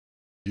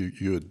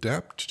you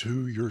adapt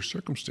to your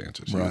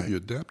circumstances. Right. You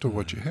adapt to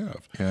what you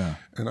have. Yeah.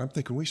 And I'm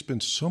thinking we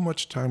spend so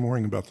much time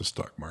worrying about the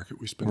stock market.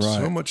 We spend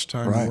Right. so much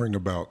time Right. worrying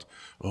about,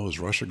 is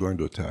Russia going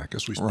to attack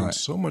us? We spend Right.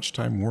 so much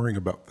time worrying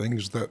about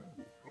things that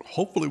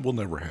hopefully will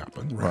never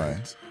happen.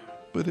 Right.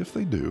 But if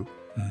they do,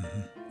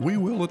 we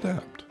will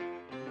adapt.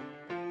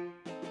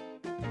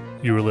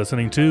 You are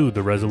listening to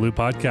the Resolute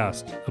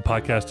Podcast, a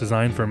podcast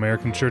designed for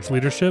American church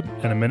leadership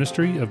and a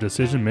ministry of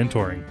decision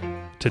mentoring.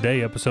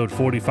 Today, episode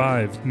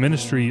 45,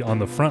 Ministry on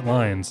the Front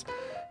Lines.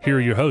 Here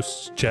are your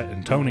hosts, Chet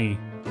and Tony.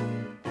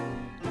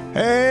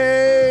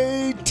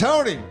 Hey,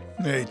 Tony.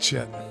 Hey,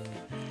 Chet.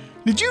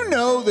 Did you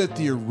know that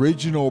the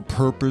original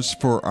purpose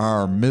for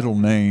our middle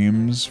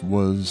names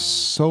was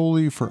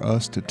solely for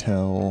us to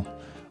tell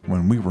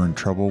when we were in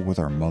trouble with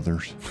our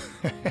mothers?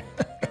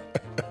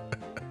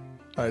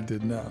 I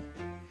did not,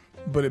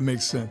 but it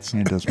makes sense.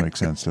 It does make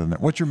sense, doesn't it?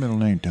 What's your middle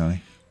name,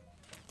 Tony?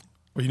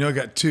 Well, I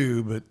got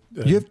two, but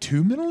You have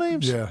two middle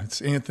names? yeah,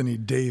 it's Anthony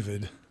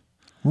David.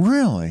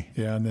 Really?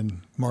 Yeah, and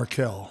then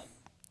Markel.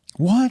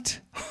 What?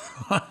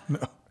 No,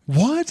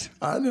 What?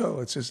 I know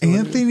it's just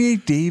Anthony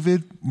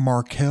David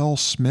Markel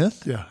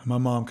Smith? Yeah, my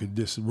mom could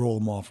just roll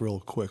them off real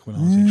quick when I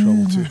was in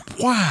trouble too.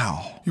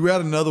 Wow. You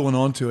add another one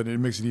onto it, and it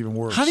makes it even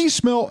worse. How do you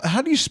spell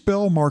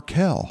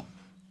Markel?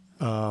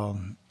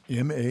 Markel.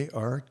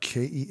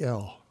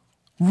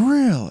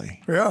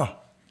 Really? Yeah.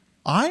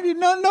 I did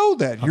not know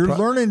that. You're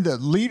learning the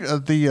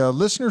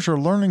listeners are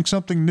learning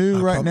something new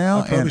right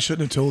now. I probably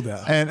shouldn't have told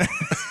that. And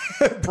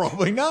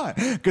probably not,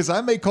 because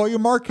I may call you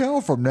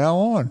Markel from now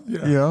on.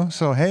 Yeah. You know,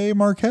 so hey,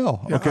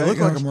 Markel. Yeah, okay, I look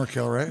like a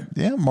Markel, right?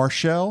 Yeah,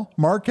 Markel.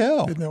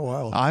 Isn't that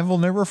wild? I will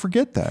never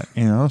forget that.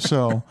 You know,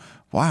 so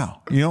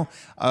wow. You know,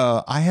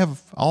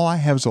 all I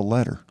have is a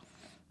letter.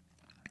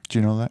 Do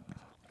you know that?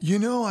 You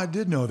know, I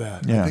did know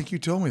that. Yeah. I think you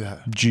told me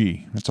that.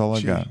 G. That's all I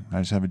G. got. I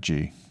just have a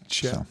G.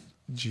 Chet So.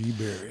 G.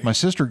 Berry. My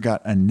sister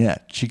got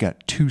Annette. She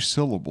got 2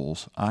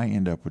 syllables. I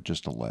end up with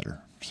just a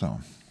letter.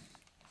 So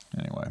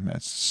anyway,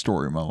 that's the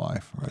story of my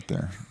life right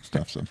there.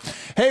 So,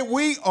 hey,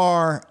 we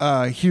are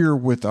here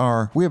with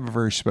we have a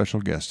very special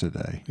guest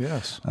today.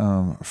 Yes.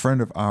 A friend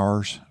of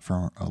ours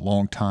from a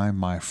long time,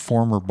 my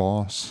former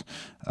boss,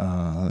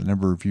 a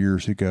number of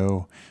years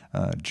ago,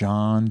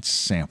 John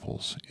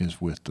Samples is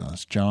with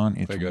us. John,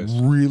 it's Hey, guys.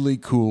 really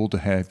cool to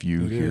have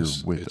you here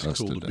with It's us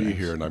cool today. to be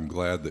here, and I'm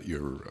glad that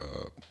your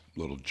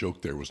little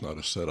joke there was not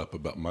a setup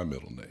about my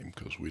middle name,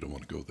 because we don't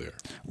want to go there.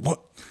 What?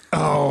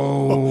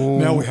 Oh,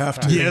 Now we have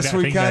to. Yes, I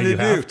we think now kind you of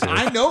have do. to.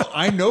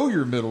 I know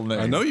your middle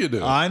name. I know you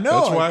do. I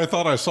know. That's why I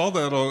thought I saw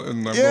that,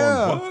 and I'm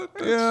Yeah, going, what?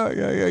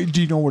 yeah.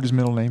 Do you know what his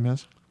middle name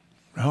is?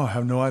 Oh, I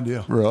have no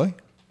idea. Really?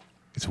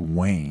 It's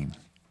Wayne.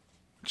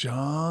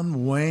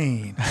 John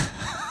Wayne.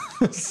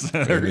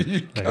 There you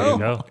There you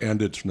go.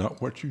 And it's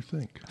not what you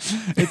think.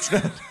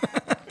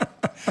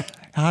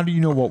 How do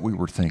you know what we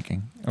were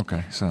thinking?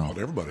 Okay, so What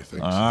everybody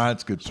thinks.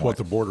 that's a good It's what point.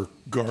 the border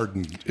guard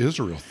in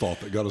Israel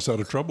thought that got us out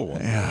of trouble one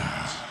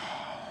time.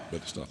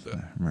 But it's not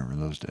that. Remember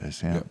those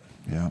days?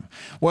 Yeah.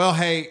 Well,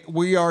 hey,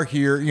 we are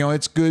here. You know,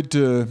 it's good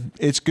to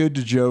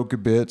joke a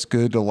bit. It's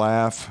good to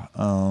laugh,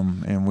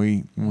 and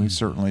we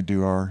certainly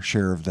do our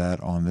share of that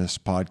on this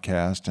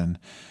podcast,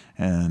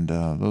 and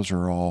those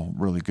are all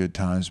really good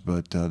times.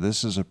 But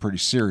this is a pretty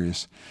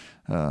serious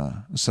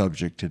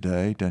subject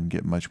today. Doesn't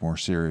get much more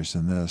serious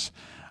than this.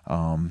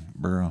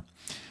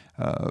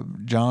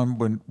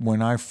 John,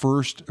 when I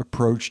first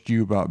approached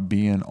you about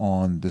being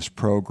on this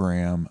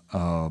program,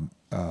 I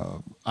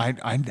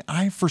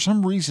for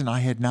some reason I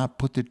had not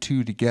put the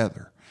two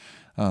together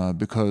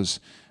because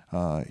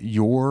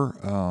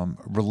your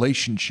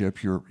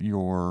relationship,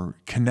 your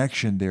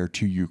connection there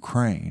to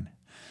Ukraine,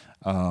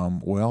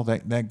 well,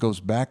 that goes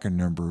back a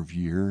number of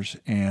years,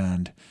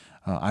 and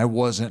I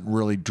wasn't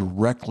really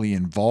directly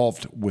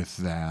involved with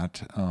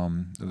that.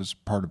 It was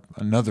part of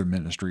another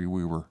ministry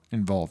we were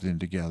involved in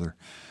together.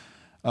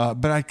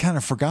 But I kind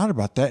of forgot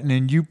about that. And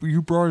then you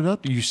brought it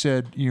up.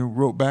 You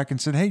wrote back and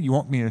said, hey, you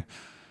want me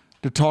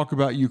to talk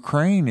about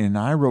Ukraine? And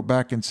I wrote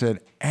back and said,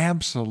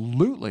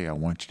 absolutely, I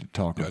want you to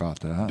talk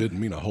about that.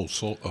 Didn't mean a whole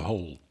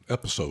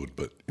episode,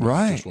 but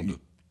Right. just wanted to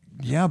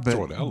Yeah, but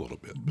throw it out a little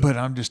bit. But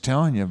I'm just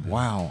telling you,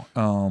 wow.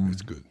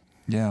 It's good.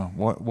 Yeah,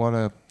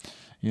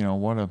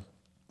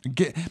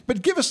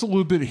 but give us a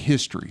little bit of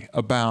history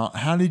about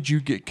how did you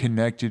get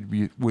connected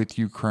with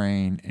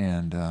Ukraine,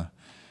 and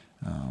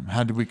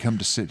how did we come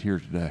to sit here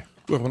today?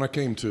 Well, when I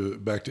came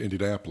back to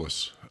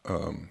Indianapolis,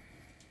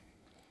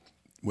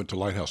 went to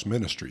Lighthouse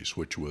Ministries,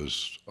 which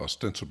was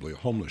ostensibly a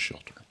homeless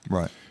shelter.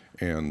 Right.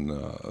 And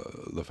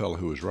the fellow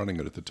who was running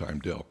it at the time,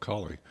 Dale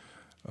Colley,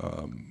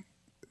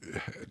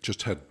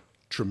 just had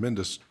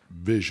tremendous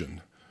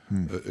vision,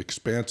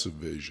 expansive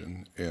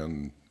vision.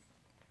 And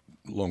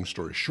long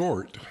story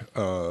short,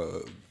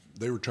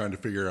 they were trying to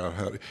figure out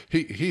how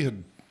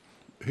he'd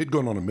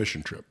gone on a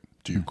mission trip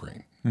to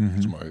Ukraine,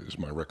 is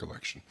my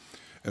recollection,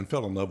 and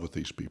fell in love with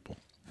these people.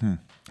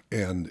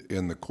 And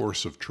in the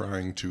course of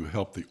trying to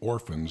help the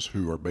orphans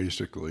who are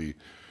basically,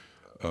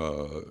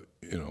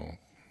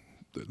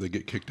 they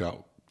get kicked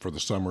out for the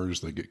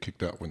summers. They get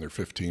kicked out when they're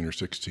 15 or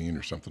 16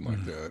 or something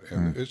like that.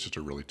 And it's just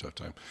a really tough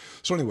time.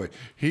 So anyway,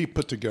 he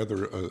put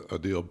together a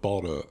deal,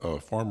 bought a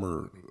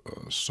former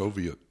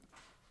Soviet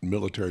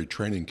military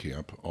training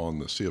camp on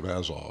the Sea of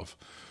Azov,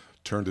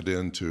 turned it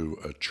into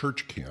a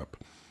church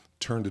camp,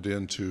 turned it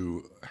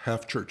into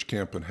half church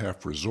camp and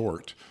half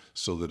resort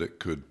so that it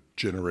could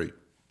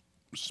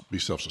be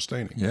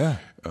self-sustaining. Yeah.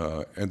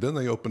 And then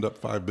they opened up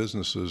 5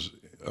 businesses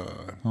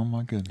Oh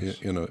my goodness.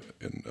 in a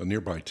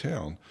nearby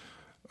town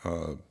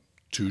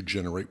to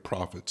generate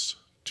profits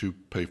to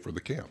pay for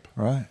the camp.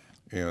 Right.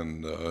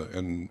 And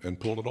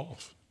pulled it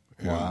off.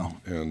 And, Wow.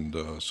 And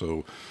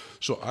so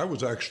I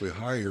was actually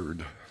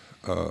hired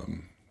for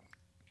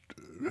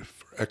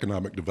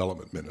economic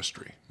development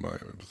ministry.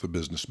 With a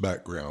business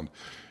background,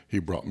 he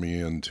brought me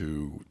in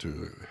to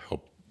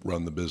help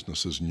run the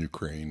businesses in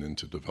Ukraine and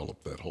to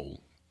develop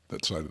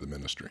that side of the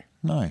ministry.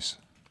 Nice.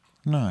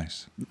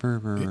 Very,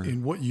 very, very.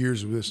 In what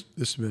years was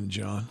this been,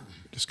 John?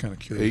 Just kind of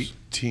curious.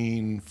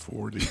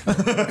 1840.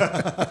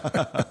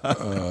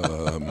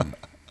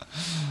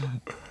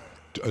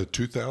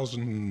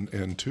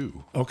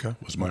 2002. Okay.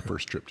 Was my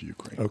first trip to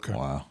Ukraine. Okay.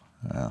 Wow.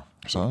 Yeah.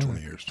 So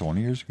 20 years.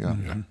 20 years ago.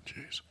 Yeah.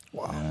 Jeez.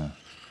 Wow.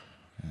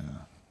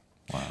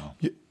 Wow.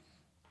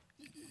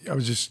 I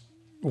was just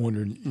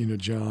wondering,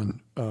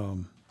 John,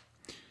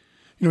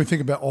 we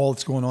think about all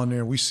that's going on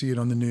there. We see it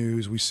on the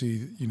news. We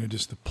see,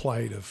 just the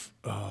plight of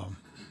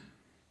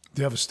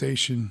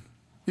devastation.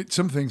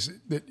 Some things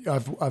that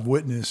I've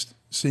witnessed,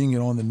 seeing it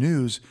on the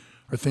news,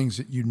 are things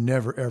that you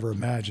never ever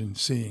imagined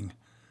seeing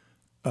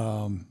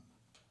in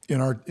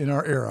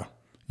our era.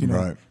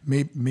 Right.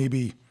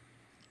 Maybe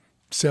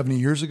 70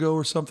 years ago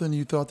or something,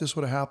 you thought this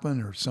would have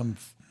happened, or some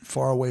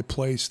faraway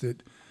place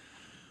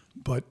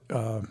but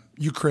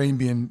Ukraine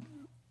being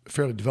a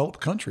fairly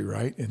developed country,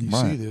 right? And you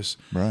see this.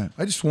 Right.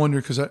 I just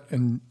wonder, because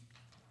I'm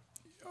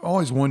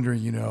always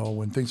wondering,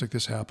 when things like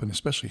this happen,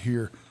 especially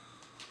here,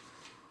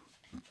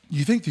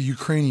 you think the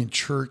Ukrainian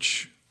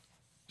church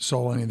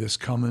saw any of this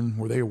coming?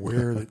 Were they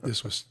aware that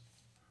this was,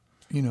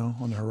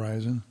 on the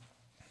horizon?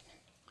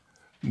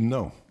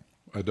 No,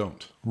 I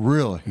don't.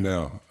 Really?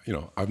 Now,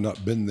 I've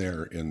not been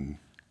there in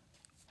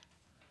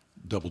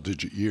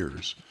double-digit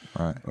years.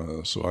 Right.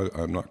 So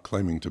I'm not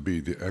claiming to be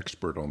the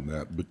expert on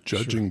that, but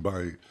judging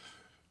by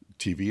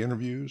TV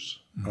interviews,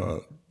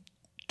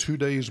 2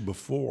 days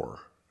before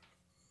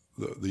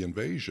the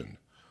invasion,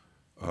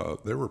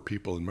 there were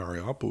people in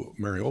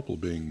Mariupol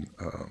being,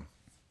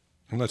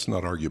 and let's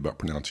not argue about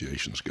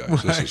pronunciations,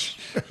 guys. This is,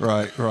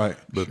 Right.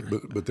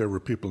 but there were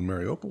people in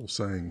Mariupol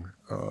saying,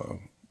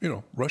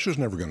 Russia's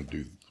never going to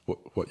do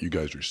what you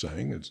guys are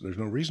saying. There's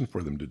no reason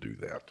for them to do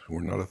that.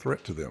 We're not a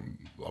threat to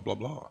them, blah, blah,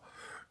 blah.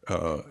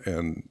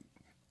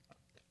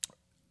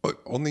 But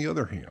on the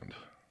other hand,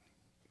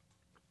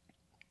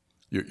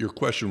 your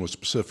question was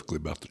specifically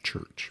about the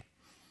church.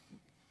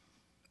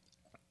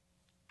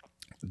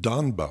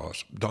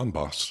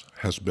 Donbass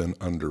has been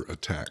under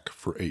attack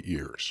for 8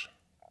 years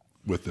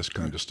with this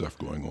kind of stuff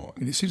going on.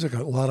 And it seems like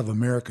a lot of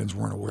Americans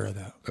weren't aware of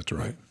that. That's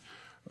right.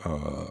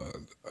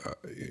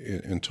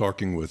 In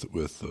talking with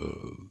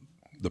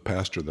the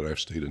pastor that I've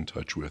stayed in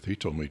touch with, he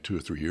told me 2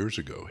 or 3 years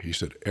ago, he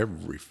said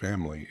every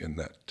family in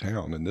that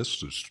town, and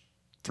this is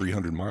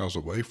 300 miles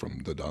away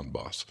from the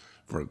Donbass,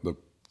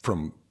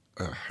 from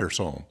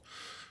Kherson,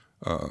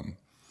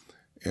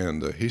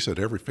 and he said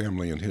every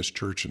family in his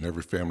church and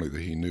every family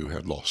that he knew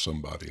had lost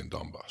somebody in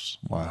Donbass.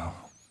 Wow.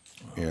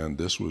 And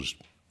this was,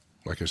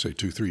 like I say,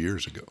 2-3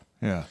 years ago.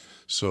 Yeah.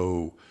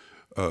 So,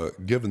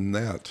 given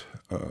that,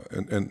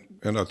 and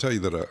I'll tell you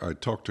that I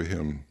talked to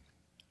him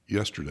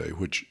yesterday,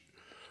 which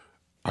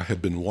I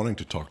had been wanting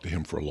to talk to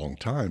him for a long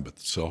time, but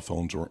the cell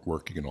phones weren't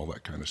working and all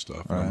that kind of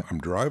stuff. Right. I'm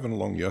driving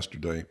along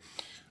yesterday,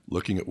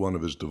 looking at one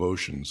of his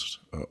devotions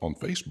on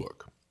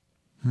Facebook.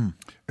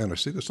 And I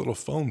see this little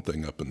phone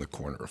thing up in the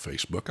corner of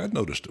Facebook. I'd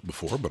noticed it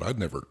before, but I'd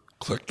never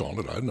clicked on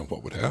it. I didn't know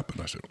what would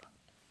happen. I said,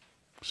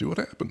 see what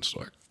happens.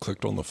 So I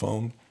clicked on the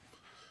phone,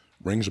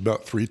 rings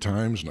about 3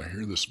 times, and I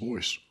hear this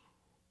voice,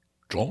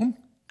 John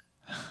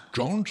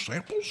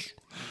Samples?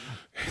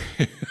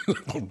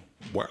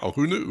 Wow,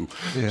 who knew?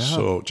 Yeah.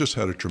 So just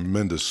had a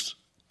tremendous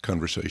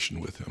conversation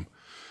with him.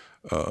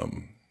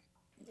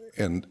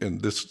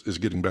 And this is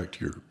getting back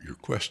to your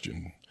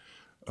question.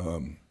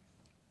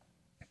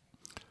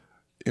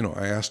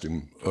 I asked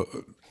him a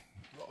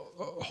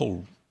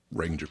whole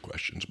range of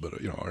questions, but,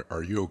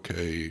 are you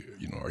okay?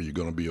 Are you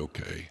going to be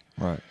okay?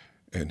 Right.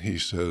 And he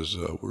says,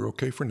 we're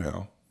okay for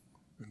now.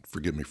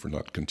 Forgive me for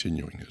not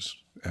continuing his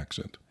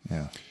accent.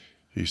 Yeah.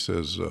 He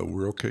says,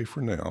 we're okay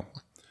for now,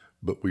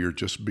 but we are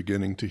just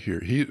beginning to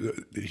hear.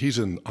 He's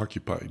in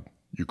occupied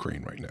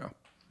Ukraine right now,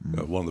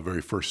 one of the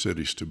very first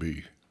cities to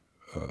be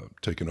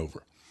taken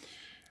over.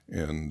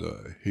 And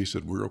he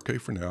said, we're okay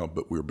for now,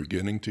 but we're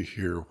beginning to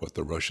hear what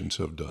the Russians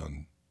have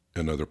done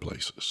in other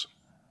places.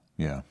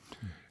 Yeah.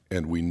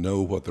 And we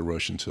know what the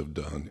Russians have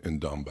done in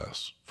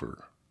Donbass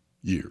for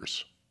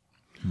years.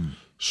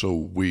 So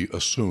we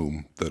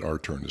assume that our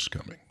turn is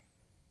coming.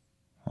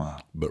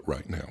 Wow. But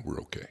right now, we're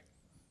okay.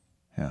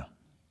 Yeah.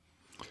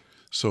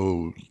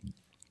 So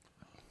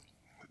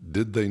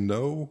did they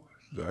know?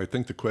 I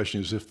think the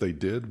question is, if they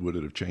did, would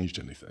it have changed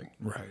anything?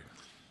 Right.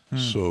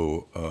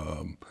 So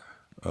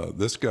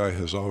this guy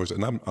has always,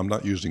 and I'm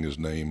not using his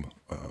name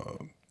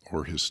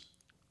or his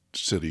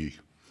city.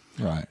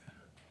 Right.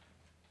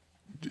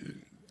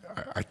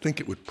 I think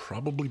it would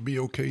probably be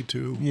okay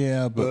too.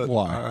 Yeah, but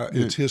why?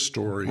 It's his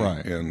story,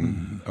 Right.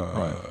 and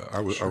I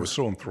was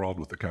so enthralled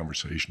with the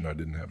conversation, I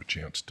didn't have a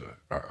chance to.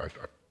 I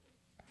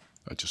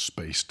just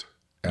spaced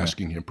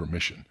asking him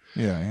permission.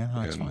 Yeah,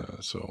 that's and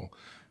fine.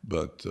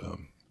 But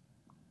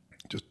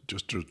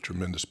just a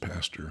tremendous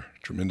pastor,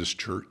 tremendous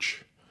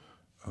church.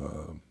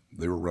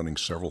 They were running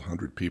several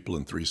hundred people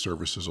in 3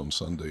 services on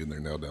Sunday, and they're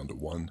now down to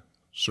 1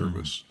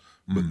 service,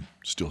 but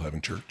still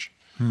having church.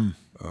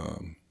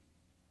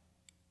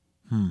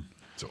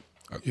 So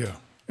Yeah.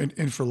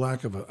 And for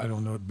lack of I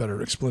don't know a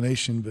better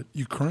explanation, but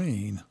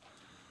Ukraine,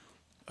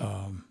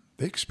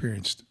 they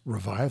experienced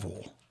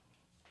revival.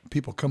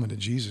 People coming to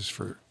Jesus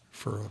for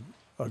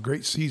a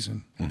great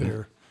season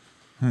there.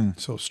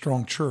 So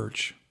strong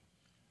church.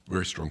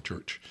 very strong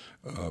church.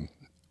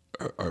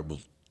 I will.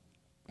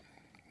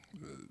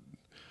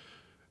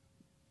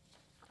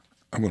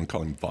 I'm going to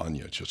call him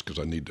Vanya just because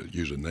I need to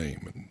use a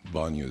name, and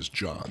Vanya is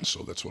John,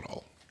 so that's what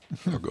I'll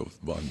go with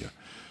Vanya.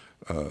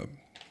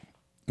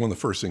 One of the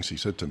first things he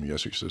said to me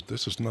yesterday, he said,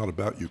 "This is not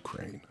about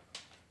Ukraine.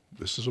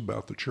 This is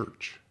about the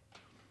church.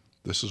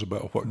 This is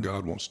about what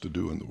God wants to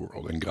do in the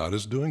world, and God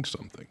is doing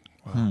something."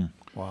 Wow.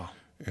 Wow.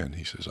 And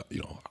he says,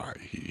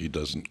 he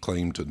doesn't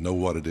claim to know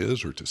what it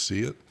is or to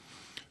see it,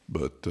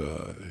 but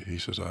he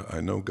says,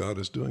 I know God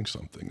is doing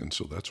something, and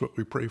so that's what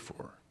we pray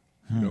for.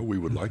 We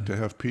would like to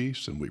have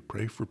peace, and we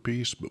pray for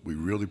peace, but we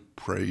really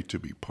pray to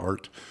be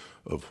part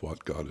of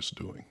what God is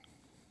doing.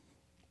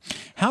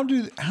 How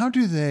does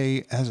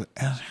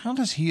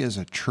he as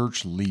a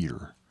church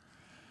leader?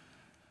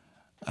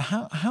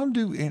 How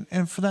do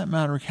and for that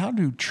matter, how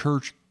do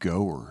church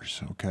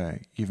goers,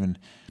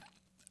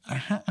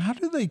 how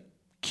do they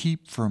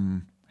keep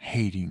from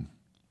hating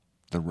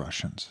the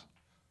Russians?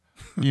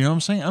 You know what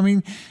I'm saying? I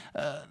mean,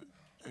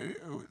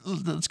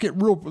 let's get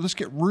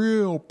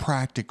real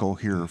practical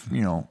here,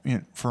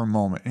 for a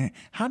moment.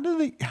 How do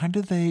we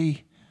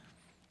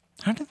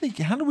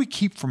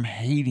keep from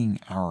hating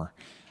our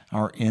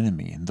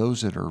enemy and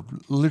those that are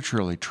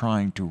literally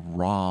trying to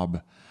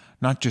rob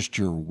not just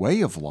your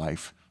way of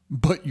life,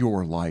 but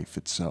your life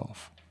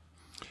itself?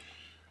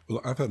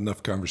 Well, I've had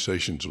enough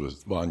conversations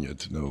with Vanya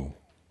to know,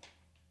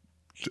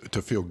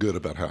 to feel good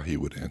about how he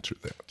would answer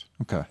that.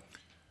 Okay.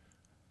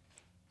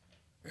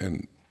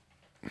 And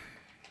the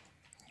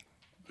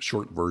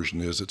short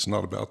version is, it's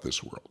not about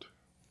this world.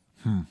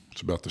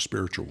 It's about the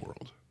spiritual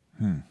world.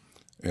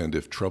 And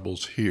if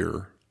troubles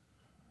here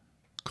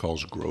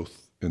cause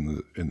growth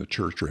in the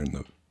church, or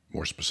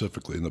more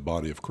specifically in the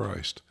body of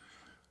Christ,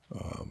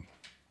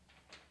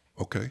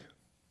 okay.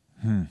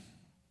 And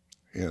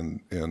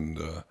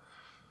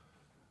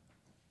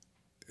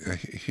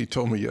he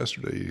told me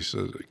yesterday, he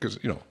said, because,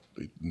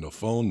 no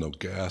phone, no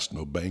gas,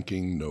 no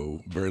banking,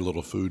 very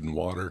little food and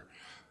water.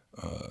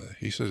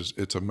 He says,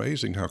 it's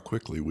amazing how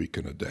quickly we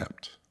can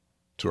adapt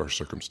to our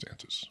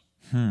circumstances.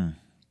 And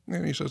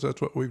he says,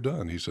 that's what we've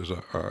done. He says,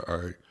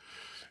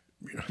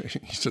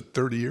 he said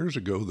 30 years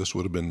ago, this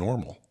would have been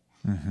normal.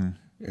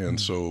 And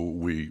so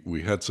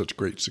we had such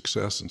great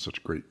success and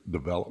such great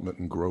development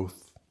and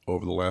growth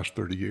over the last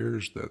 30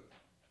 years that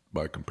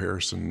by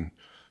comparison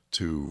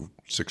to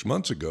 6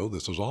 months ago,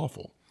 this was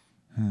awful.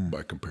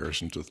 By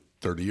comparison to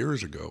 30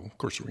 years ago, of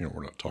course,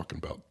 we're not talking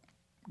about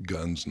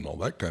guns and all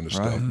that kind of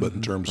stuff, but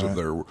in terms of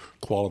their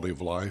quality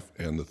of life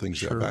and the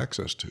things you have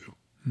access to.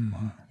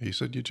 He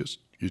said, you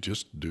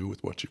just do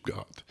with what you've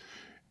got,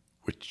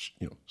 which,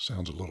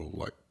 sounds a little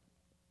like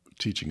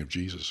teaching of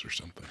Jesus or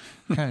something.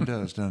 Kind of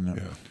does, doesn't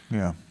it?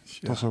 Yeah.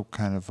 It's also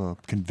kind of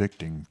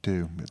convicting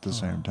too at the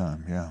same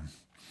time.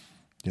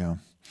 Yeah.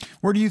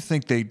 Where do you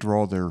think they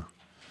draw their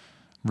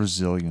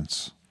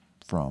resilience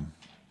from?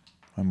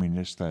 I mean,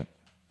 it's that,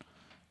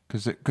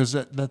 because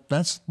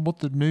that's what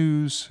the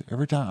news,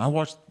 every time I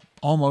watch,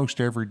 almost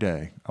every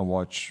day I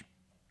watch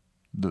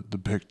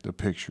the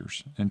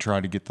pictures and try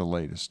to get the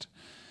latest,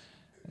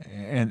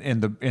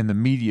 and the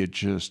media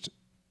just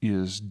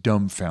is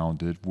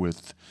dumbfounded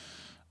with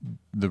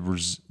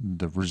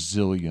the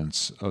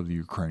resilience of the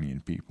Ukrainian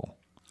people.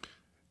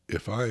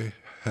 It's one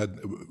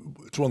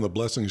of the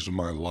blessings of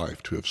my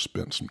life to have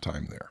spent some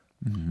time there,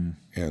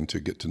 and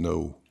to get to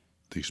know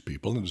these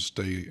people and to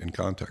stay in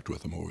contact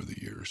with them over the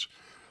years,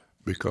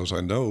 because I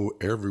know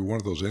every one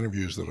of those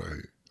interviews that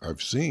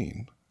I've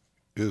seen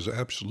is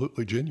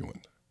absolutely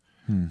genuine.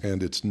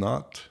 And it's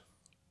not,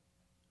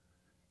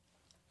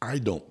 I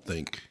don't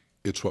think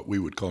it's what we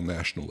would call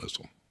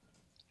nationalism.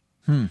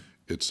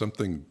 It's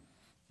something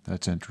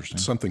that's interesting.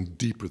 Something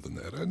deeper than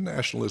that. And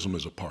nationalism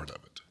is a part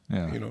of it.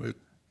 Yeah.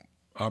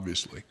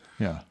 Obviously.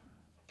 Yeah.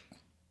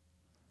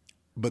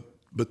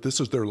 But this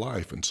is their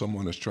life, and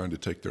someone is trying to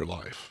take their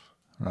life.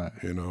 Right.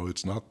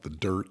 It's not the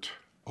dirt,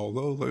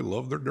 although they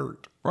love their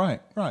dirt.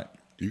 Right.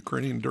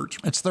 Ukrainian dirt's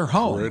It's their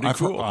home. pretty I've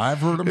cool. I've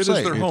heard them It say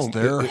is their it's home.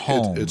 their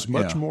home. It's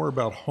much Yeah. more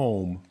about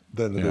home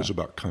than it Yeah. is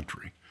about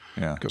country.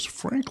 Yeah. Because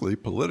frankly,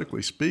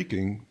 politically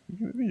speaking,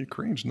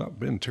 Ukraine's not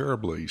been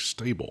terribly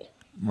stable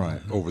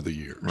Right. over the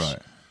years.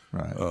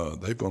 Right.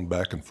 They've gone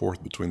back and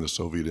forth between the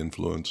Soviet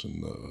influence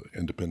and the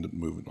independent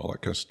movement, all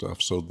that kind of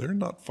stuff. So they're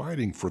not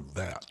fighting for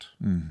that.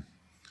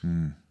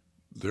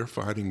 They're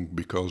fighting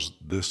because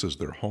this is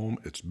their home.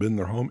 It's been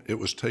their home. It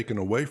was taken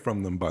away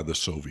from them by the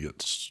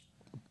Soviets.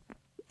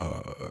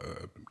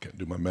 Can't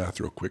do my math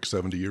real quick,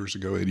 70 years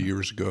ago, 80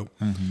 years ago.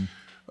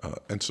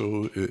 And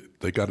so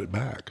they got it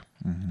back.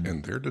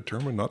 And they're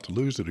determined not to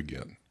lose it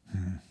again.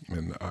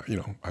 And,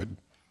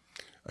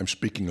 I'm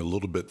speaking a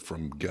little bit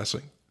from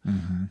guessing,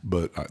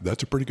 but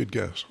that's a pretty good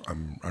guess.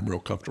 I'm real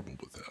comfortable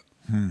with that.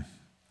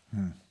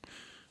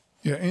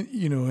 Yeah,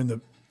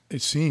 and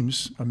it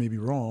seems, I may be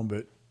wrong,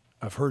 but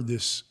I've heard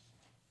this.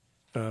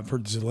 I've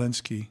heard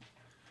Volodymyr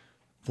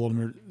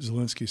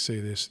Zelensky say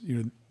this.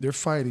 They're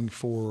fighting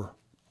for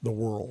the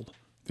world.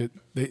 That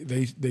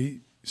they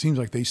seems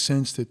like they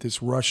sense that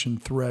this Russian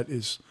threat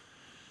is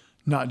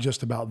not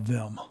just about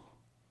them.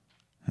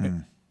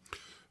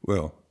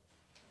 Well,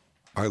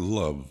 I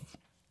love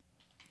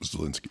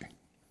Zelensky.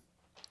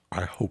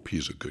 I hope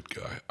he's a good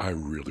guy. I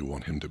really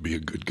want him to be a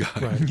good guy.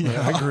 Right.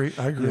 Yeah.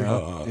 I agree.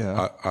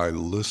 I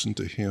listen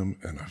to him,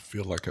 and I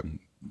feel like I'm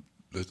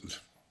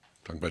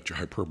talking about your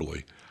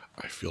hyperbole.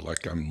 I feel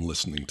like I'm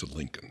listening to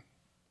Lincoln.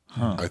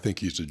 I think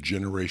he's a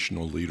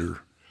generational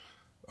leader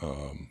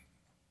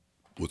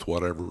with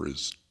whatever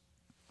is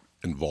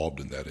involved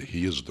in that.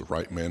 He is the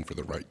right man for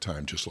the right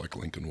time, just like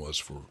Lincoln was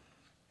for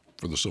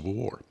the Civil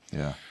War.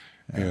 Yeah.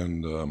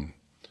 And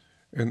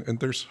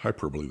there's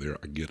hyperbole there.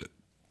 I get it.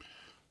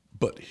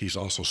 But he's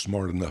also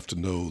smart enough to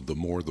know the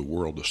more the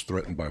world is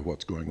threatened by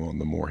what's going on,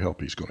 the more help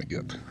he's going to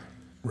get.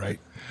 Right.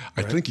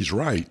 I think he's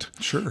right.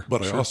 Sure.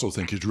 But I also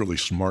think he's really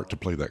smart to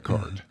play that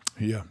card.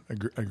 Yeah, I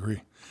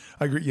agree.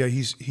 Yeah,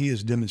 he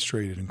has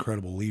demonstrated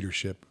incredible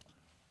leadership.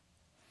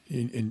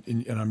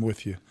 And I'm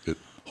with you.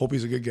 Hope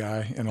he's a good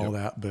guy and all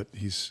that, but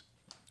he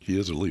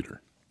is a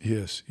leader. He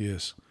is.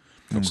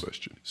 No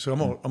question. So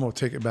I'm gonna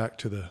take it back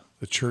to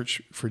the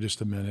church for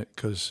just a minute,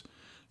 because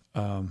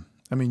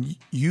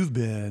you've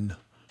been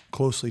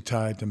closely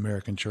tied to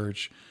American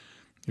Church.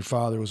 Your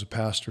father was a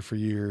pastor for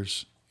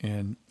years,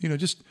 and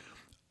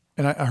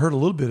I heard a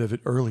little bit of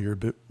it earlier.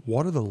 But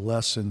what are the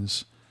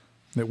lessons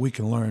that we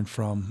can learn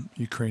from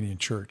Ukrainian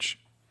church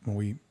when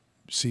we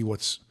see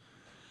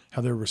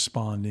how they're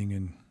responding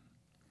and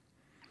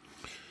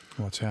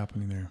what's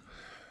happening there?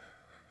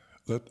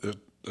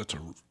 That's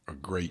a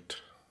great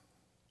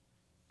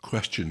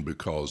question,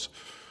 because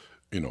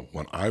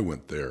when I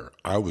went there,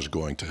 I was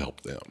going to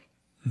help them.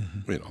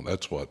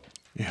 That's what.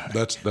 Yeah.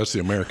 That's the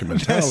American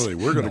mentality.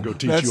 We're going to go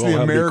teach you all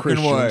how to be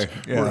Christians. Way.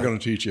 Yeah. We're going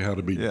to teach you how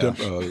to be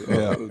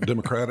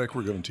democratic.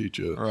 We're going to teach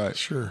you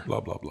blah,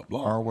 blah, blah,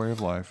 blah. Our way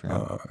of life.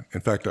 Yeah.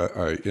 In fact,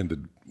 I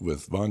ended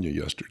with Vanya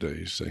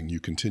yesterday saying, you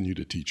continue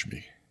to teach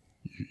me.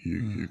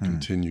 You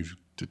continue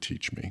to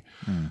teach me.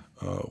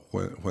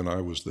 When I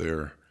was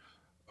there,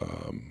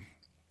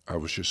 I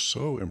was just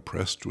so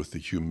impressed with the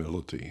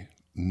humility,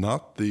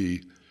 not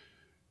the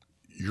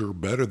you're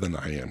better than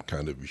I am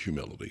kind of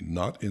humility,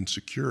 not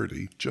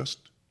insecurity,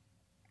 just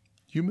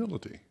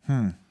humility.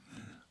 I'm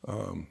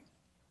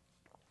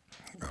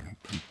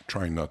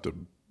trying not to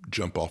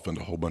jump off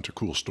into a whole bunch of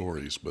cool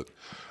stories, but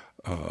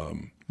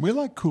we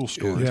like cool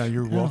stories. Yeah,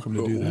 you're welcome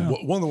to do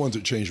that. One of the ones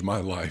that changed my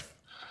life,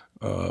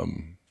 you're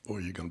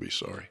going to be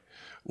sorry.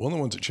 One of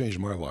the ones that changed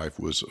my life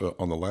was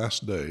on the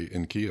last day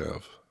in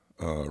Kiev,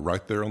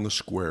 right there on the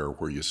square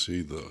where you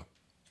see the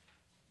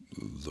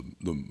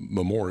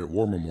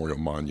war memorial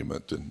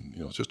monument, and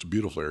it's just a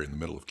beautiful area in the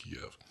middle of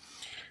Kiev.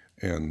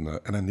 And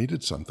I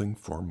needed something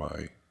for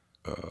my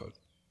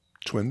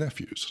twin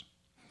nephews.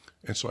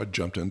 And so I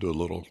jumped into a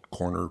little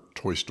corner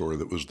toy store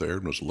that was there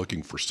and was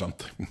looking for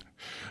something.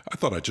 I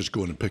thought I'd just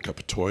go in and pick up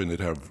a toy and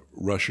it'd have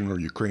Russian or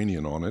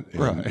Ukrainian on it.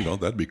 And,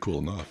 that'd be cool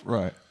enough.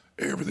 Right.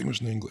 Everything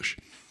was in English.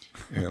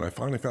 And I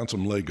finally found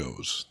some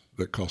Legos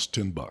that cost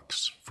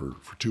 $10 for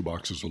 2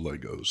 boxes of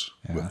Legos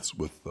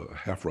with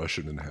half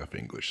Russian and half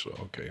English. So,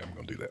 okay, I'm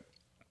going to do that.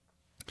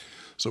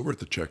 So we're at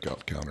the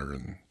checkout counter,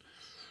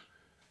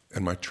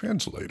 and my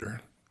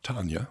translator,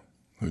 Tanya,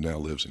 who now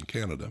lives in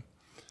Canada,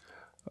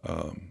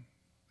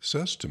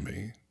 says to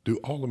me, do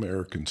all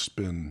Americans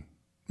spend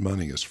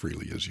money as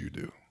freely as you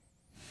do?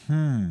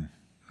 And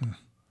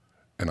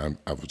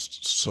I was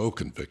so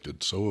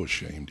convicted, so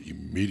ashamed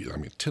immediately. I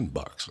mean,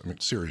 $10. I mean,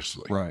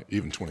 seriously. Right.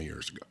 Even 20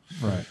 years ago.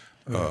 Right.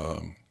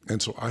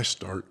 And so I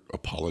start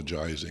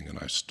apologizing, and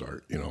I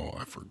start,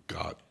 I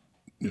forgot,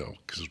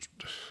 because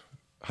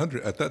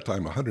at that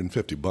time,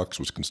 $150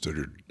 was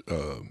considered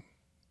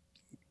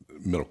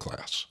middle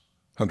class.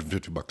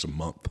 $150 a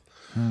month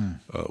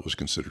was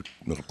considered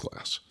middle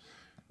class.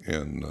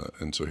 And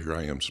so here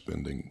I am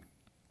spending,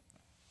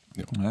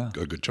 a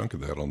good chunk of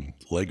that on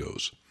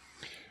Legos.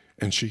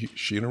 And she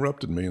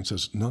interrupted me and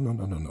says, no.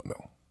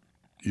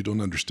 You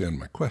don't understand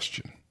my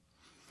question.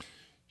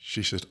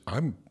 She says,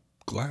 I'm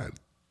glad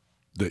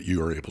that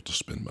you are able to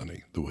spend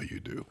money the way you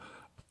do.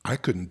 I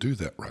couldn't do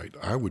that right.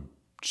 I would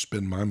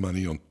spend my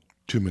money on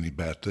too many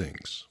bad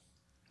things.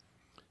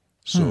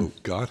 So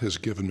God has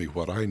given me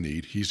what I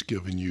need. He's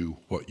given you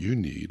what you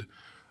need.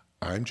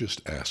 I'm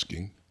just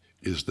asking,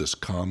 is this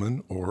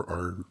common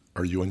or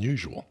are you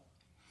unusual?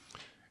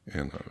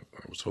 And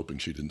I was hoping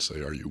she didn't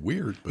say, are you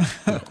weird?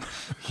 But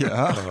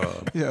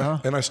no. Yeah.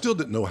 And I still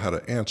didn't know how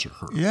to answer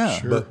her. Yeah.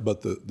 Sure.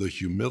 But the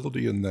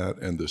humility in that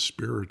and the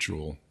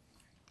spiritual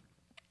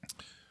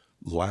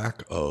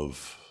lack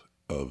of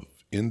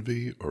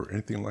envy or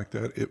anything like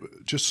that, it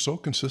just so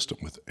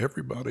consistent with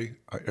everybody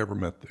I ever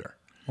met there.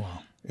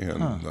 Wow.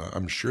 And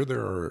I'm sure there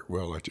are,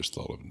 well, I just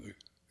thought of an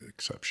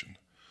exception.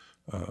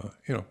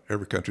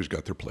 Every country's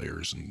got their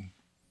players, and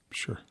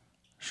Sure.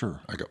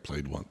 I got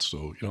played once.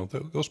 So,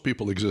 those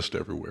people exist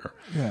everywhere.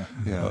 Yeah.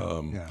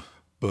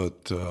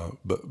 But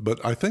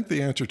I think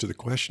the answer to the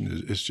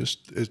question is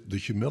just the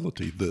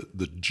humility,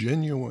 the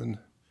genuine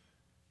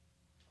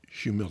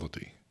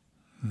humility.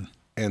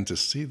 And to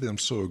see them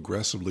so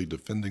aggressively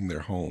defending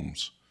their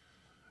homes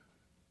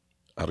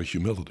out of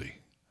humility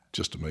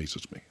just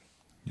amazes me.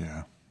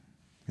 Yeah.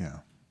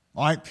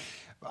 I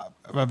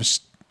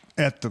was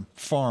at the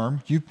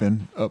farm. You've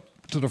been up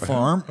to the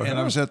farm, and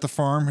I was at the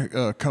farm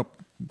a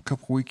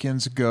couple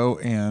weekends ago,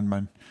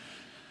 and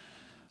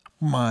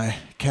my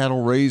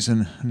cattle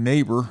raising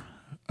neighbor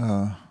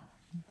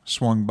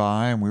swung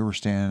by, and we were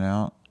standing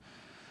out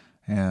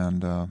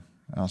and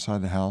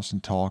outside the house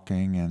and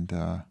talking, and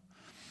the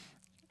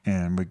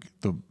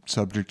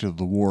subject of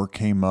the war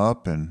came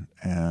up, and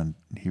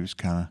he was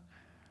kind of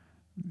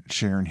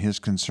sharing his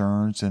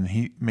concerns, and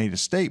he made a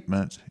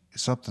statement,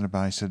 something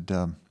about, he said,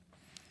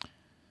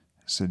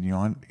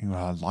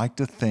 I'd like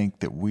to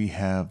think that we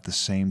have the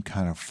same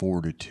kind of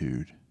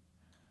fortitude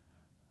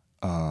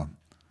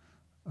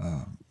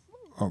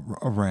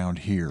around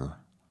here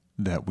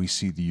that we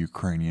see the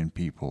Ukrainian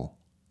people,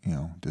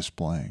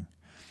 displaying.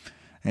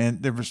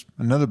 And there was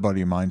another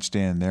buddy of mine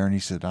standing there, and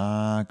he said,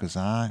 because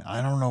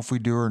I don't know if we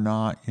do or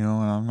not, and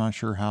I'm not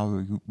sure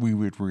how we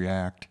would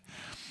react.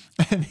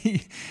 And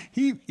he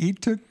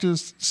took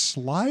just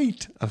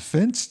slight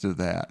offense to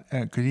that,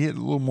 because he had a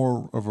little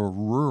more of a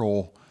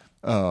rural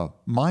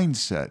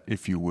mindset,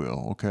 if you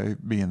will, okay,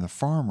 being the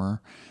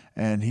farmer.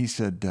 And he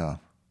said,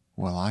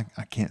 well, I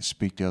can't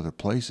speak to other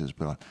places,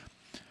 but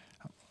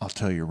I'll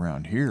tell you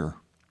around here,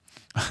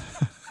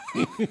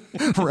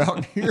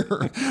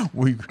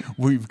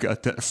 we've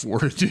got that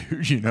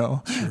fortitude,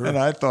 Sure. And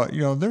I thought,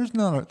 there's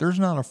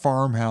not a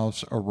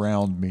farmhouse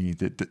around me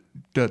that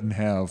doesn't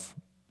have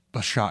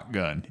a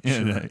shotgun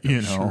in it,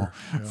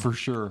 for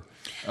sure.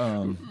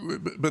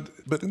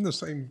 But in the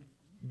same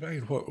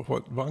vein,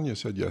 what Vanya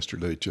said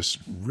yesterday just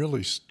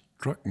really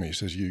struck me. He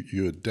says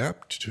you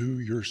adapt to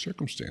your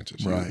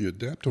circumstances. Right. You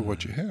adapt to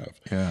what you have.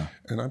 Yeah.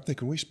 And I'm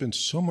thinking we spend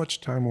so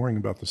much time worrying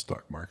about the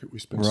stock market. We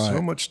spend Right.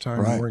 so much time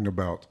Right. worrying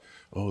about,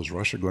 is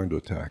Russia going to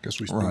attack us?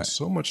 We spend Right.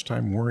 so much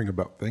time worrying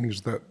about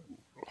things that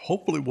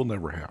hopefully will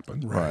never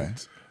happen.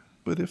 Right.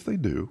 But if they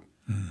do,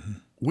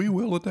 we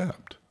will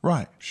adapt.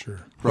 Right.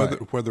 Sure.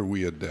 Whether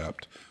we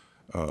adapt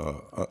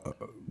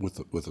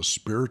with a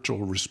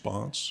spiritual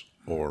response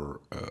or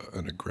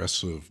an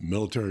aggressive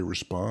military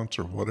response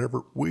or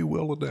whatever, we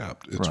will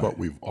adapt. It's Right. what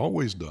we've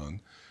always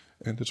done,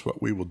 and it's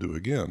what we will do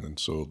again. And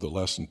so the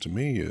lesson to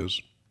me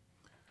is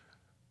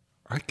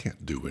I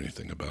can't do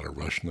anything about a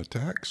Russian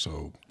attack,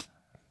 so,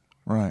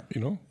 Right.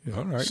 all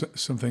right.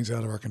 Some things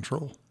out of our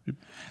control.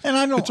 And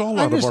I don't. It's all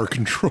out of our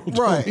control.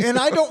 Right. And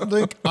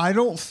I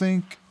don't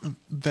think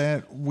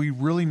that we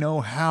really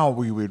know how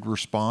we would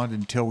respond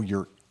until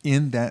you're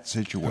in that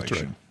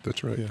situation.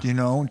 That's right.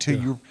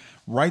 Until you're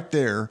right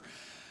there.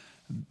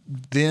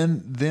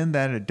 Then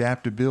that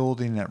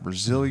adaptability and that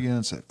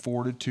resilience, that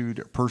fortitude,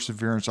 that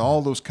perseverance,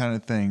 all those kind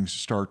of things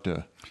start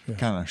to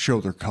kind of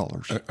show their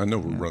colors. I know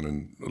we're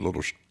running a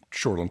little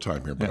short on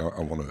time here, but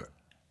I want to.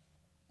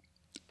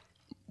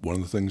 One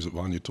of the things that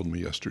Vanya told me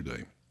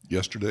yesterday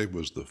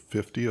was the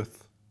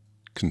 50th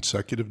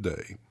consecutive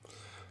day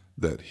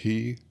that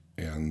he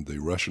and the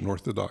Russian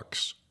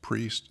Orthodox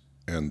priest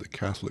and the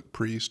Catholic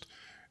priest,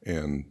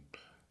 and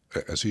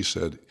as he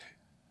said,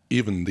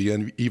 even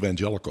the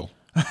evangelical,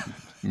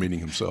 meaning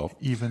himself,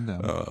 Even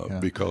them,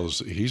 because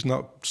he's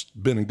not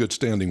been in good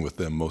standing with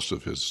them most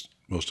of his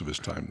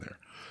time there.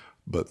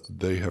 But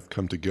they have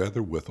come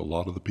together with a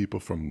lot of the people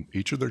from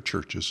each of their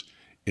churches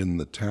in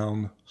the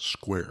town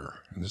square,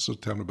 and this is a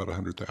town of about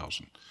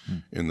 100,000,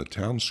 in the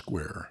town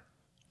square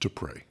to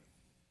pray.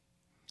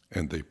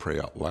 And they pray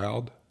out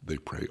loud, they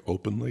pray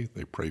openly,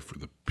 they pray for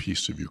the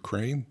peace of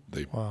Ukraine,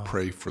 they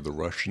pray for the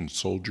Russian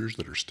soldiers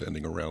that are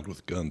standing around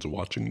with guns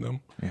watching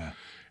them. Yeah.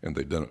 And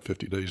they've done it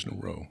 50 days in a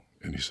row.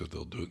 And he said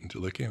they'll do it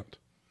until they can't.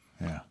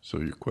 Yeah. So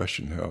your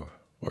question,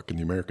 what can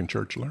the American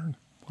church learn?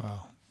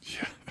 Wow.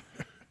 Yeah,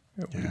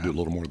 we can do a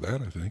little more of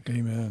that, I think.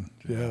 Amen.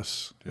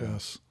 Yes.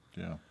 Yes.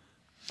 Yeah.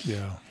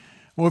 Yeah.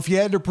 Well, if you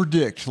had to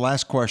predict,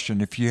 last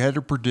question, if you had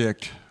to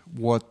predict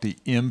what the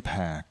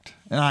impact,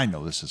 and I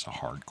know this is a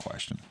hard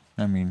question.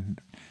 I mean,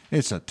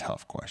 it's a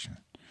tough question.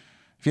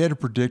 if you had to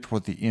predict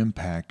what the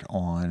impact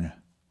on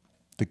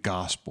the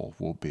gospel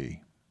will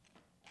be,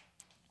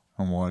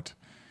 on what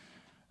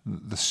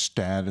the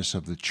status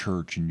of the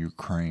church in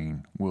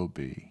Ukraine will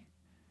be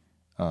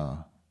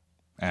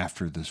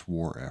after this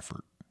war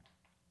effort,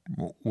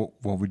 what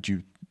would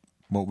you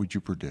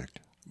predict?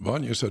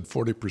 Vanya said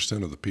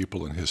 40% of the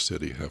people in his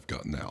city have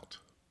gotten out.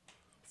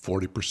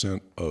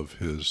 40% of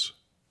his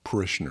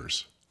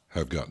parishioners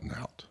have gotten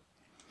out.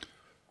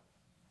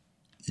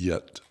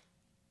 Yet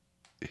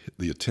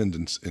the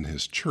attendance in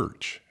his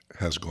church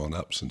has gone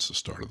up since the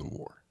start of the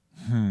war.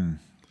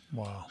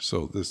 Wow.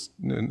 So this,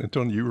 and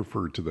Tony, you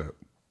referred to that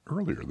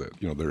earlier,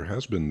 that, you know, there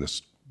has been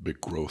this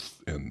big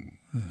growth in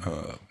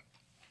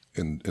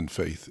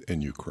faith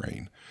in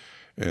Ukraine.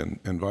 And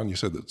Vanya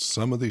said that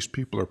some of these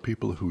people are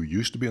people who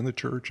used to be in the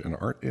church and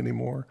aren't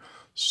anymore.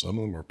 Some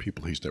of them are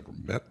people he's never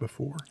met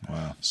before.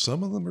 Wow.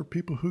 Some of them are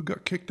people who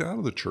got kicked out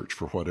of the church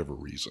for whatever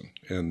reason.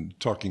 And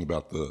talking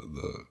about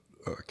the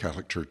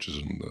Catholic churches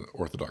and the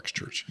Orthodox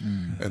Church,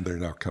 and they're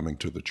now coming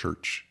to the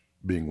church,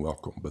 being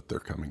welcome, but they're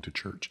coming to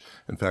church.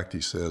 In fact,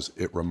 he says,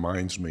 it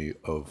reminds me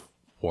of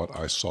what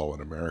I saw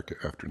in America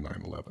after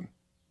 9/11.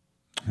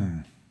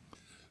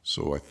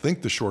 So I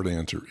think the short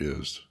answer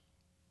is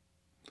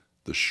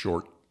the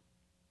short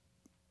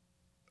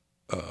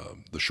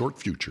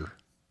future.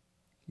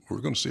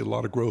 We're going to see a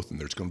lot of growth, and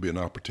there's going to be an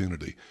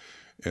opportunity.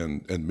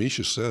 And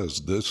Misha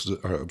says this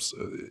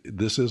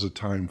is a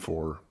time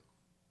for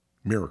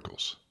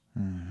miracles.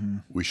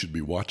 We should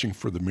be watching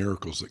for the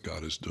miracles that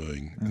God is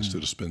doing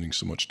instead of spending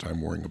so much time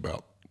worrying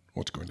about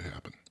what's going to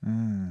happen.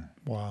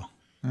 Wow.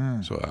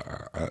 So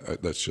I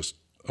that's just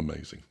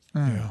amazing.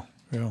 Yeah.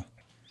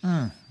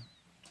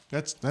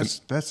 That's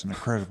an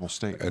incredible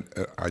statement.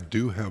 And I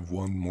do have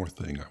one more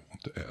thing I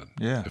want to add,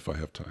 Yeah. if I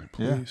have time.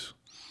 Please.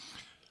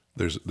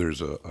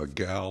 There's a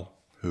gal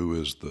who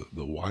is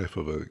the wife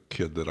of a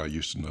kid that I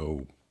used to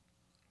know,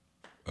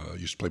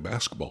 used to play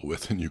basketball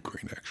with in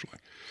Ukraine, actually.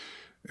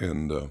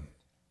 And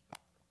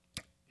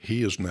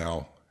he is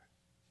now,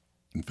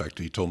 in fact,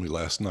 he told me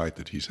last night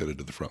that he's headed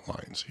to the front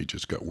lines. He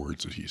just got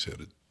words that he's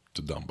headed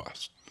to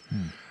Donbass.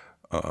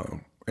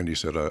 And he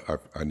said,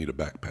 I need a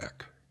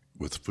backpack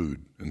with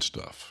food and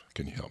stuff.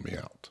 Can you help me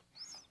out?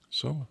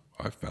 So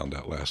I found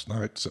out last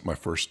night, sent my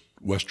first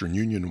Western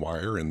Union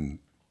wire, and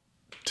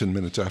 10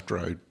 minutes after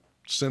I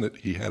sent it,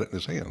 he had it in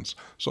his hands.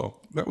 So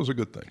that was a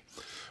good thing.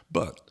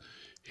 But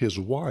his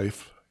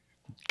wife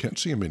can't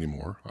see him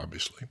anymore,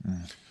 obviously.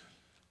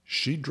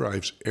 She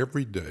drives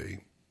every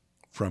day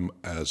from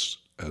as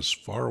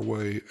far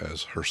away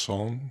as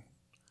Kherson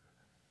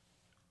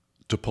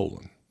to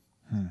Poland.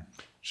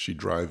 She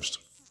drives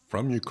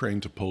from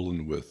Ukraine to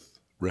Poland with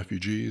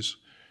refugees.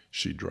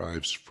 She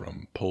drives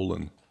from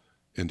Poland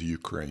into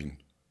Ukraine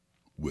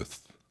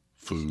with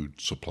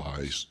food,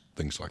 supplies,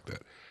 things like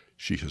that.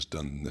 She has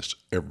done this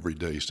every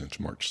day since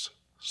March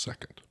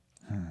 2nd.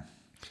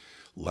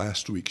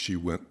 Last week, she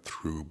went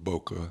through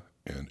Boka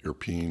and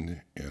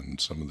Irpin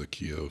and some of the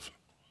Kyiv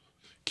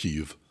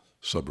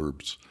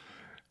suburbs,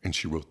 and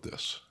she wrote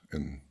this.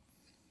 And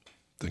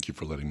thank you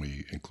for letting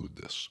me include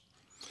this.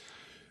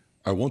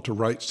 I want to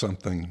write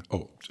something.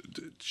 Oh,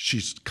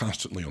 she's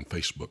constantly on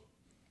Facebook.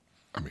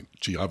 I mean,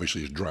 she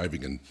obviously is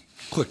driving and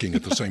clicking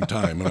at the same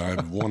time, and I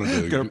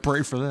wanted to Gotta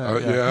pray for that.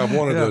 I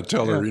wanted to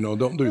tell her,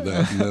 don't do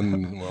that. And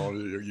then, well,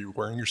 you're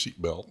wearing your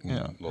seatbelt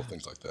and little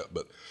things like that.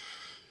 But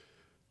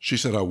she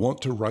said, I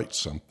want to write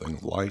something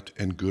light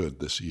and good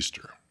this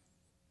Easter.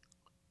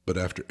 But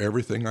after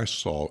everything I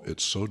saw,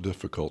 it's so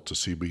difficult to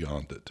see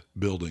beyond it.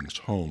 Buildings,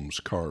 homes,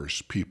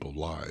 cars, people,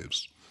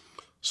 lives.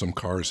 Some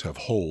cars have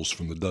holes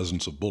from the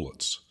dozens of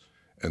bullets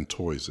and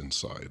toys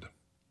inside.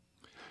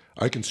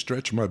 I can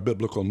stretch my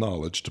biblical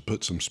knowledge to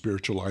put some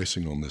spiritual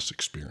icing on this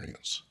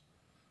experience,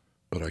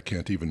 but I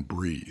can't even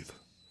breathe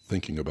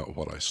thinking about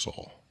what I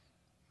saw.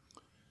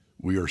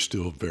 We are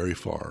still very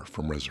far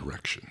from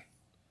resurrection.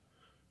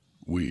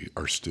 We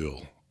are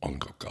still on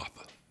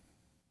Golgotha.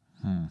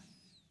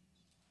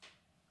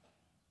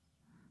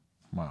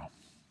 Wow.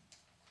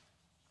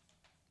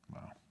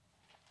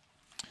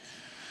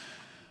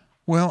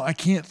 Well, I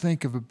can't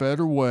think of a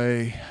better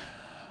way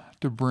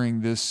to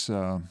bring this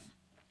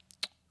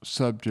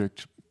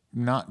subject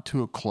not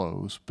to a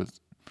close, but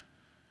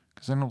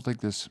because I don't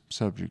think this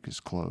subject is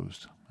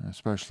closed,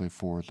 especially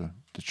for the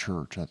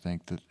church. I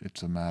think that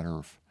it's a matter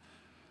of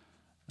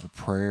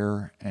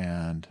prayer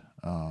and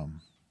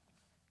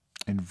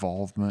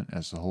involvement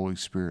as the Holy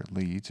Spirit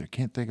leads. I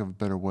can't think of a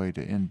better way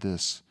to end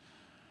this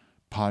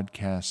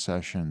podcast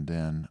session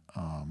than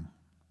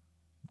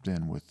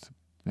with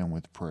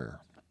prayer.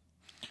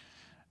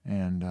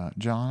 And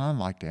John, I'd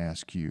like to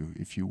ask you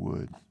if you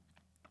would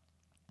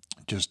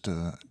just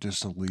to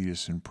lead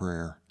us in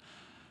prayer,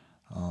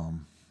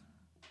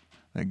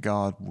 that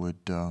God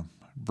would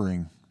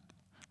bring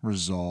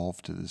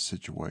resolve to this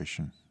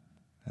situation,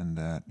 and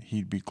that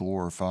He'd be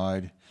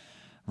glorified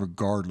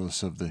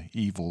regardless of the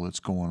evil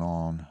that's going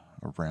on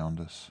around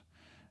us.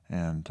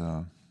 And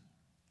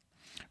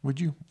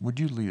would you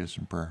lead us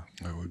in prayer?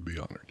 I would be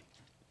honored.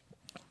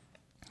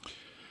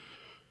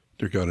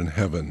 Dear God in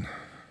heaven,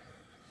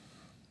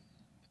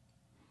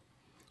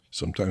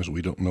 Sometimes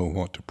we don't know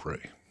what to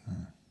pray.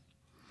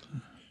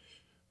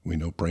 We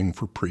know praying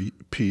for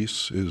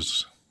peace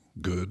is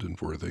good and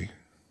worthy.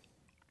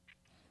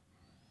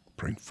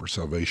 Praying for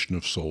salvation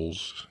of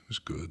souls is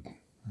good.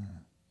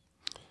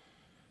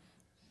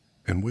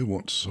 And we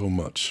want so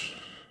much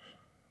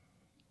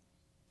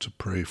to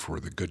pray for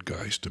the good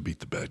guys to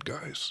beat the bad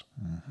guys.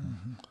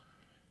 Mm-hmm.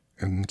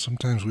 And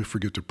sometimes we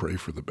forget to pray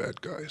for the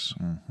bad guys.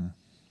 Mm-hmm.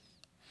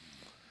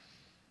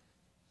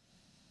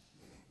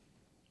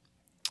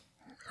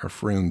 Our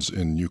friends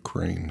in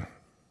Ukraine,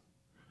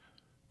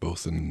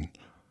 both in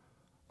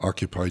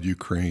occupied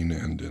Ukraine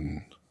and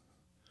in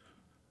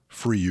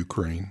free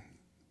Ukraine,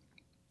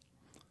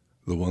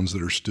 the ones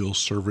that are still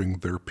serving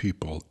their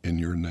people in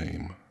your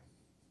name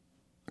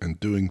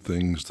and doing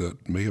things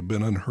that may have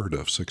been unheard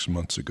of 6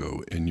 months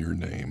ago in your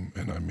name,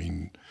 and I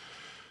mean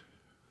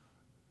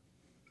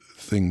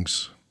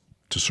things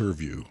to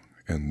serve you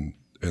and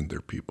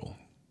their people.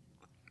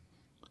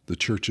 The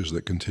churches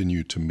that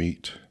continue to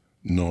meet,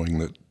 knowing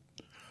that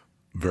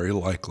very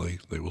likely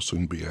they will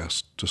soon be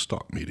asked to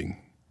stop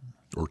meeting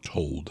or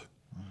told.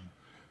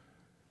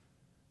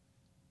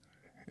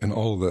 And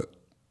all of that,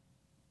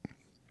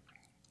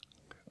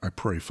 I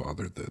pray,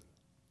 Father, that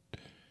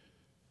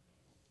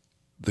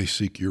they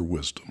seek your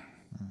wisdom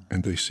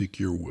and they seek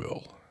your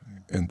will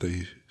and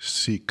they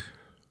seek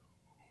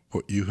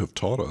what you have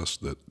taught us,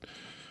 that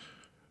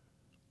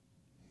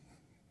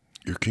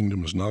your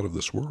kingdom is not of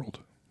this world.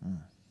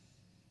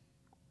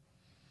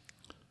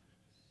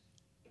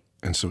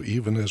 And so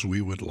even as we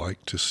would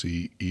like to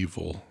see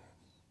evil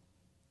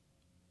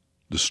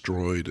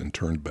destroyed and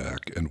turned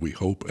back, and we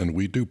hope and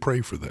we do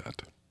pray for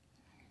that,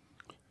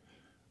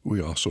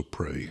 we also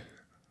pray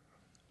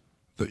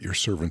that your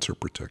servants are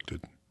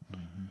protected.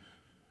 Mm-hmm.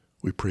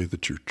 We pray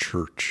that your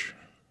church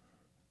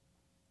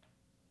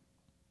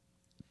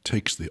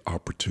takes the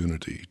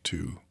opportunity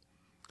to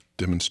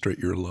demonstrate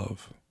your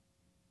love,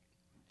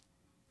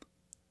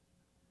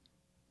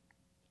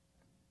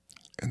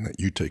 and that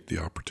you take the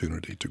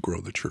opportunity to grow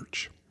the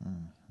church.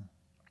 Mm-hmm.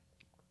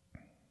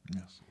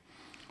 Yes.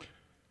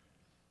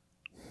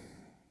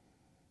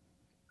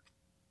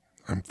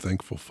 I'm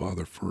thankful,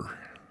 Father, for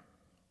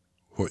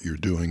what you're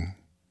doing,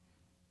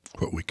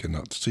 what we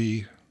cannot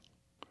see,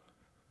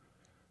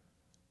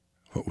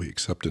 what we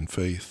accept in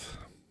faith.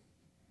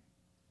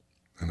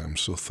 And I'm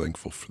so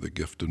thankful for the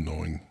gift of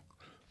knowing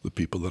the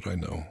people that I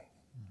know.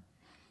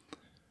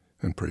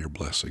 And pray your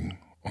blessing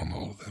on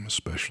all of them,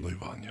 especially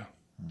Vanya.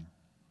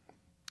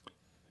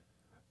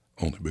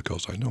 Only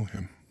because I know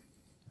him.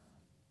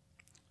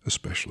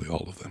 Especially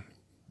all of them.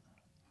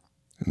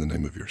 In the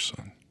name of your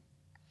Son.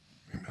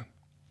 Amen.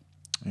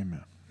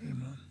 Amen.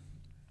 Amen.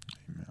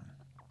 Amen.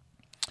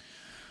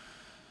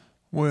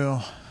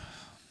 Well,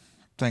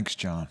 thanks,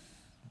 John.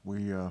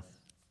 We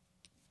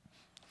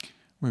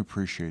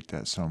appreciate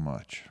that so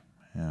much,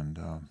 and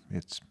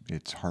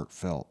it's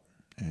heartfelt,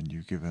 and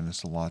you've given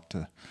us a lot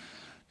to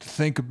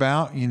think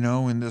about. You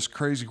know, in this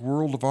crazy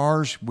world of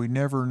ours, we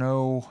never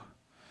know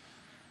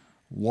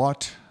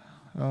what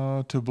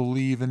to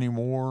believe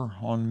anymore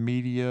on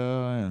media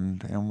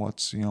and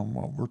what's, you know,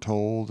 what we're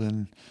told,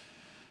 and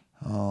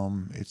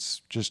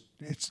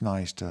it's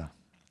nice to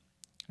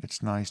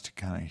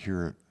kind of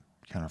hear it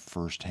kind of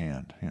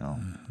firsthand, you know,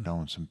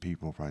 knowing some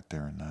people right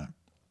there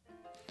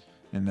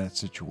in that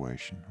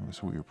situation.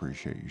 So we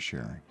appreciate you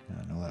sharing. And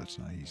I know that's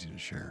not easy to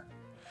share.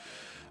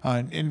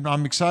 And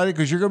I'm excited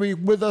because you're going to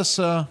be with us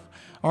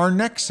our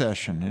next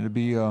session. It'll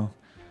be a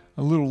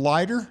little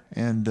lighter,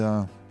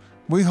 and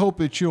we hope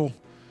that you'll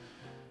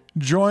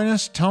join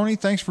us. Tony,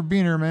 thanks for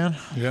being here, man.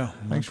 Yeah.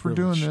 Thanks for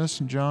doing this,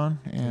 and John.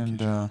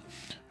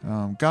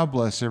 And God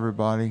bless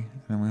everybody,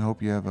 and we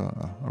hope you have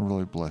a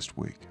really blessed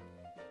week.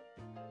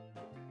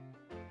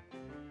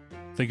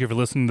 Thank you for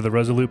listening to the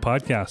Resolute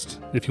Podcast.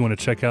 If you want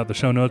to check out the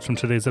show notes from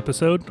today's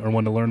episode or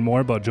want to learn more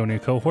about joining a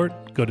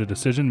cohort, go to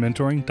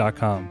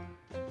decisionmentoring.com.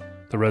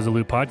 The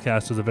Resolute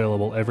Podcast is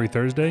available every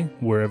Thursday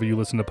wherever you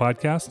listen to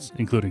podcasts,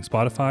 including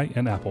Spotify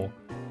and Apple.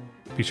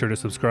 Be sure to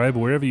subscribe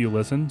wherever you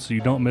listen so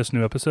you don't miss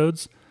new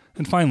episodes.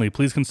 And finally,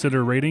 please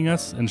consider rating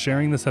us and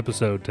sharing this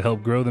episode to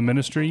help grow the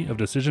ministry of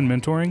Decision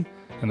Mentoring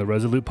and the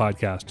Resolute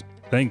Podcast.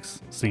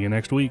 Thanks. See you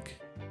next week.